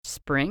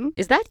Spring,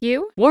 is that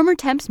you? Warmer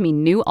temps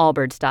mean new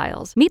Allbirds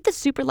styles. Meet the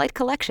Superlight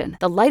Collection,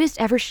 the lightest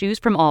ever shoes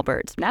from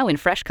Allbirds, now in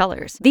fresh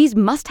colors. These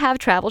must-have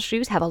travel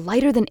shoes have a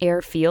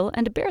lighter-than-air feel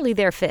and a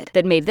barely-there fit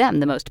that made them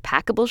the most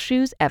packable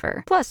shoes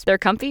ever. Plus, they're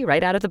comfy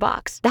right out of the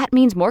box. That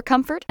means more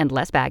comfort and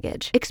less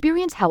baggage.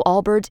 Experience how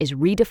Allbirds is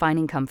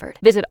redefining comfort.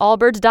 Visit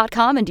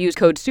allbirds.com and use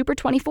code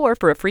SUPER24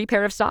 for a free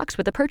pair of socks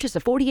with a purchase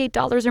of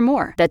 $48 or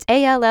more. That's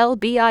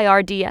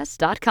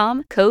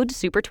ALLBIRDS.com, code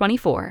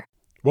SUPER24.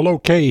 Well,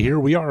 okay, here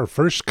we are,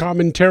 first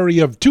commentary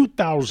of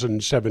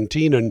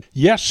 2017, and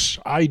yes,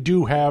 I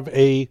do have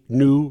a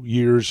New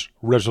Year's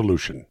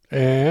resolution,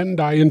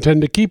 and I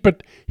intend to keep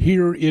it.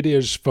 Here it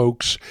is,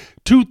 folks.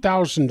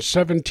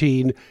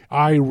 2017,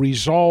 I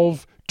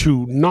resolve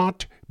to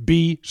not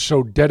be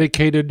so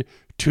dedicated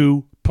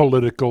to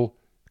political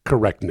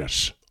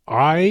correctness.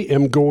 I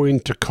am going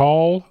to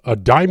call a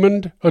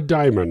diamond a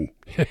diamond.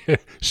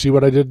 See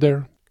what I did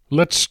there?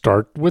 Let's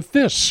start with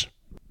this.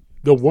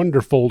 The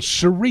wonderful,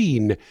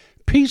 serene,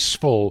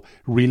 peaceful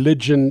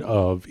religion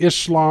of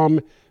Islam.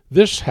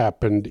 This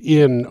happened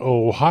in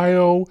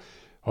Ohio.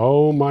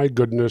 Oh my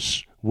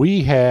goodness.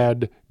 We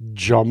had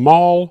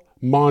Jamal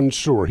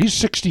Mansour. He's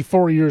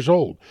 64 years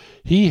old.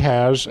 He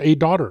has a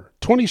daughter,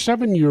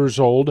 27 years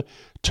old,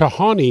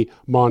 Tahani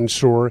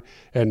Mansour,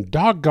 and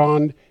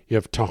doggone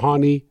if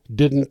Tahani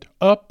didn't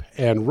up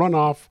and run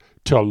off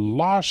to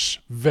Las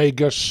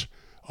Vegas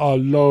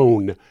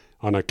alone,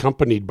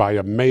 unaccompanied by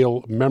a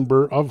male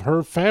member of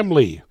her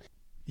family.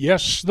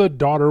 Yes, the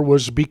daughter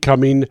was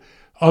becoming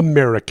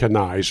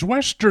Americanized,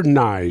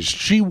 westernized.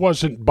 She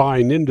wasn't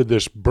buying into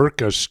this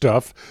burqa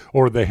stuff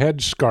or the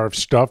headscarf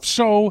stuff,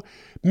 so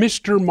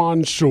Mr.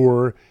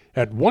 Mansour,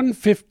 at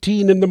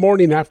 1:15 in the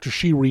morning after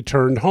she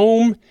returned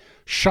home,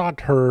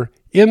 shot her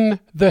in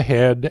the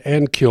head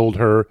and killed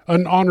her,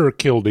 an honor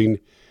killing,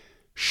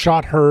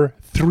 shot her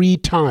 3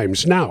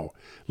 times. Now,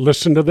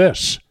 listen to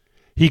this.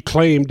 He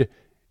claimed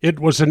it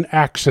was an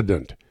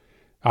accident.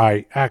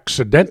 I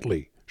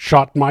accidentally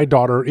shot my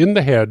daughter in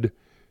the head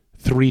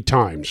 3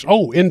 times.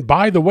 Oh, and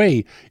by the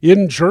way,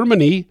 in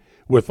Germany,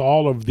 with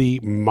all of the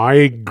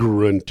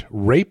migrant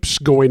rapes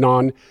going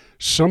on,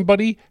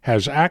 somebody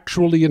has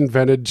actually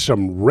invented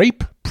some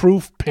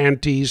rape-proof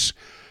panties.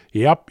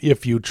 Yep,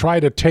 if you try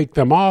to take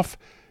them off,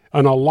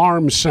 an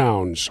alarm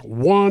sounds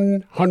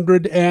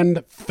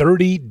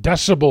 130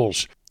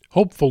 decibels.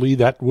 Hopefully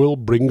that will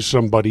bring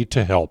somebody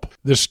to help.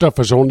 This stuff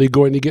is only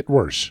going to get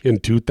worse in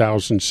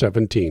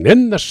 2017.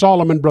 In the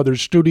Solomon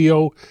Brothers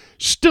studio,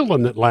 still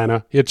in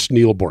Atlanta, it's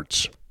Neil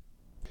Bortz.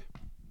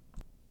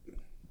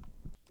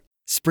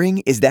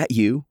 Spring, is that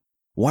you?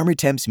 Warmer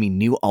temps mean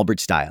new Allbirds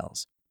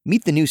styles.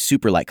 Meet the new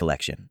Superlight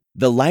Collection,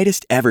 the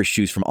lightest ever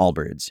shoes from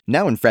Allbirds,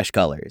 now in fresh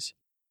colors.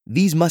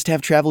 These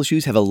must-have travel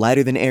shoes have a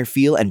lighter-than-air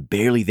feel and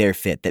barely-there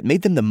fit that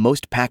made them the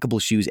most packable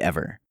shoes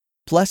ever.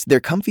 Plus, they're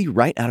comfy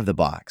right out of the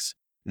box.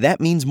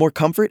 That means more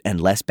comfort and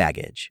less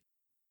baggage.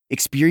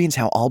 Experience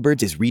how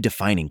Allbirds is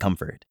redefining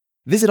comfort.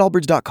 Visit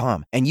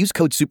allbirds.com and use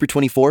code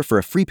SUPER24 for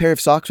a free pair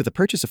of socks with a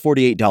purchase of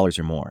 $48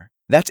 or more.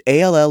 That's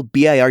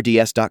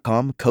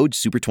ALLBIRDS.com, code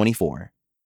SUPER24.